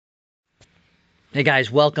Hey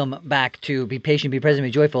guys, welcome back to Be Patient, Be Present,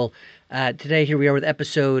 Be Joyful. Today, here we are with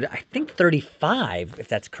episode, I think 35, if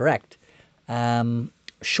that's correct. Um,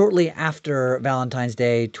 Shortly after Valentine's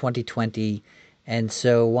Day 2020. And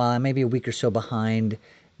so, while I may be a week or so behind,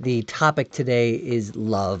 the topic today is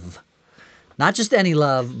love. Not just any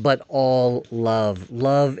love, but all love.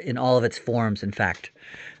 Love in all of its forms, in fact.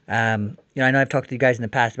 I know I've talked to you guys in the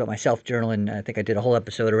past about my self journal, and I think I did a whole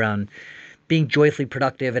episode around being joyfully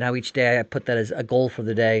productive and how each day I put that as a goal for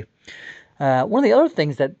the day. One of the other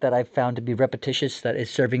things that I've found to be repetitious that is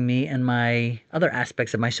serving me in my other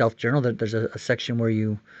aspects of my self journal, that there's a section where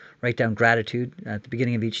you write down gratitude at the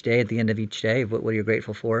beginning of each day, at the end of each day, what you're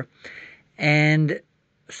grateful for. And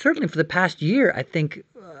certainly for the past year, I think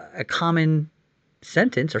a common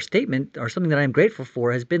sentence or statement or something that I'm grateful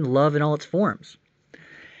for has been love in all its forms.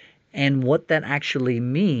 And what that actually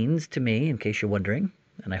means to me, in case you're wondering,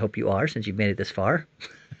 and I hope you are since you've made it this far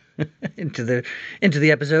into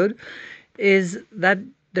the episode, is that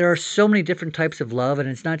there are so many different types of love, and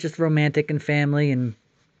it's not just romantic and family. And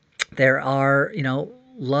there are,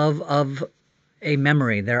 love of a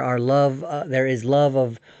memory. There is love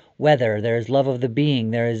of weather. There is love of the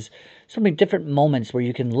being. There is so many different moments where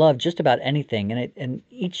you can love just about anything, and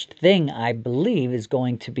each thing I believe is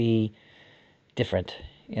going to be different.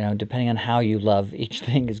 Depending on how you love, each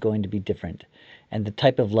thing is going to be different, and the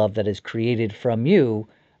type of love that is created from you,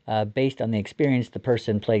 based on the experience, the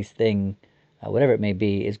person, place, thing, whatever it may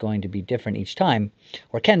be, is going to be different each time,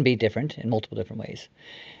 or can be different in multiple different ways.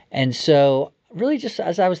 And so, really, just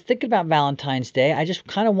as I was thinking about Valentine's Day, I just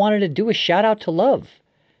kind of wanted to do a shout out to love,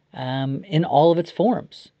 in all of its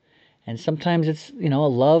forms. And sometimes it's, a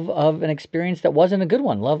love of an experience that wasn't a good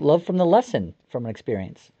one. Love from the lesson from an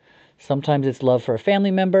experience. Sometimes it's love for a family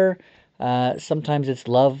member. Sometimes it's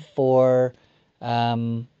love for, I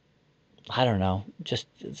don't know, just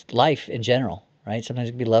life in general, right? Sometimes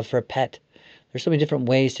it can be love for a pet. There's so many different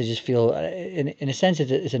ways to just feel. In a sense,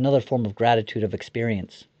 it's another form of gratitude of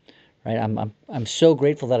experience, right? I'm so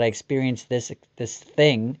grateful that I experienced this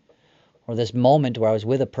thing or this moment where I was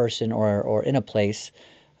with a person or in a place,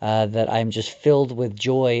 that I'm just filled with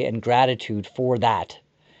joy and gratitude for that,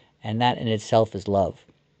 and that in itself is love.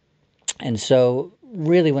 And so,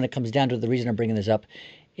 really, when it comes down to it, the reason I'm bringing this up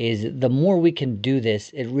is the more we can do this,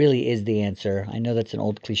 it really is the answer. I know that's an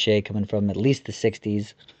old cliche coming from at least the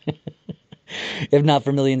 60s, if not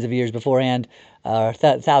for millions of years beforehand, or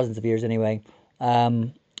thousands of years anyway.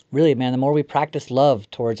 Um, Really, man, the more we practice love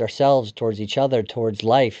towards ourselves, towards each other, towards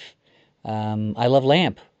life. I love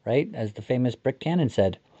lamp, right? As the famous Brick Cannon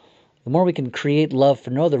said. The more we can create love for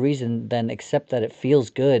no other reason than accept that it feels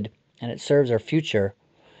good and it serves our future,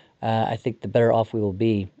 I think the better off we will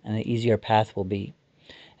be and the easier path will be.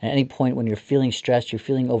 And at any point when you're feeling stressed, you're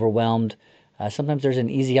feeling overwhelmed, sometimes there's an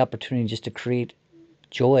easy opportunity just to create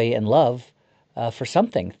joy and love, for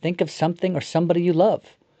something. Think of something or somebody you love.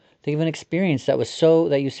 Think of an experience that was so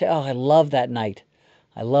that you say, "Oh, I love that night.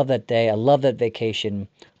 I love that day. I love that vacation.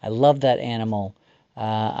 I love that animal.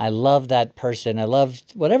 I love that person. I love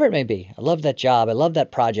whatever it may be. I love that job. I love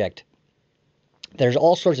that project." There's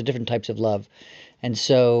all sorts of different types of love. And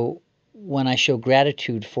so when I show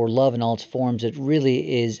gratitude for love in all its forms, it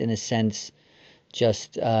really is, in a sense,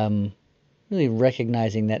 just really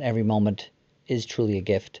recognizing that every moment is truly a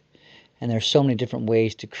gift. And there's so many different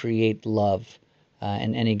ways to create love,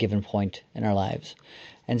 in any given point in our lives.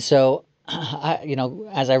 And so,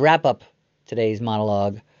 as I wrap up today's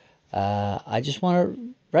monologue, I just want to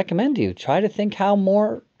recommend you try to think how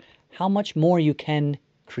much more you can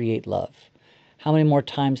create love. How many more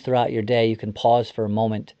times throughout your day you can pause for a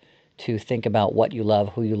moment to think about what you love,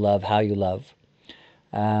 who you love, how you love.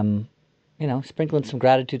 Um, Sprinkle in some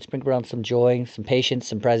gratitude, sprinkle around some joy, some patience,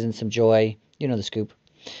 some presence, some joy. You know the scoop.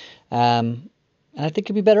 And I think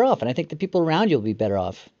you'll be better off. And I think the people around you will be better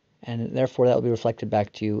off. And therefore, that will be reflected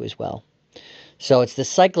back to you as well. So it's this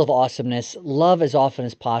cycle of awesomeness. Love as often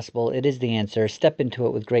as possible. It is the answer. Step into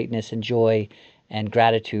it with greatness and joy and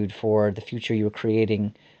gratitude for the future you're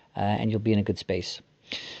creating, and you'll be in a good space.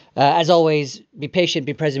 As always, be patient,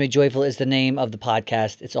 be present, be joyful is the name of the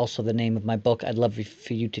podcast. It's also the name of my book. I'd love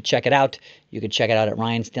for you to check it out. You can check it out at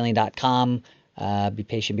ryanstanley.com. Be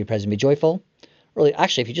patient, be present, be joyful. Really,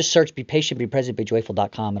 actually, if you just search Be Patient, Be Present, Be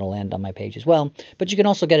Joyful.com, it'll land on my page as well. But you can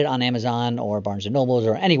also get it on Amazon or Barnes & Nobles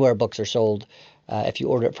or anywhere books are sold. If you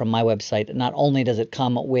order it from my website, not only does it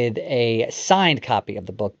come with a signed copy of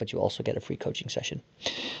the book, but you also get a free coaching session.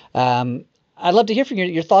 I'd love to hear from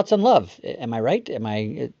your thoughts on love. Am I right?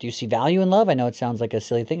 Do you see value in love? I know it sounds like a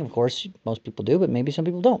silly thing. Of course, most people do, but maybe some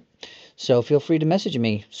people don't. So feel free to message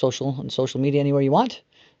me on social media anywhere you want.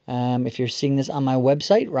 If you're seeing this on my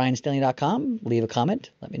website, ryanstanley.com, leave a comment.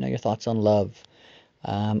 Let me know your thoughts on love.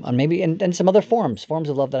 On maybe and some other forms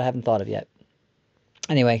of love that I haven't thought of yet.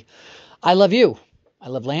 Anyway, I love you. I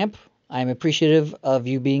love Lamp. I'm appreciative of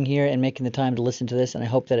you being here and making the time to listen to this, and I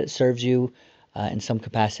hope that it serves you in some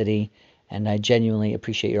capacity. And I genuinely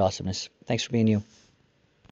appreciate your awesomeness. Thanks for being you.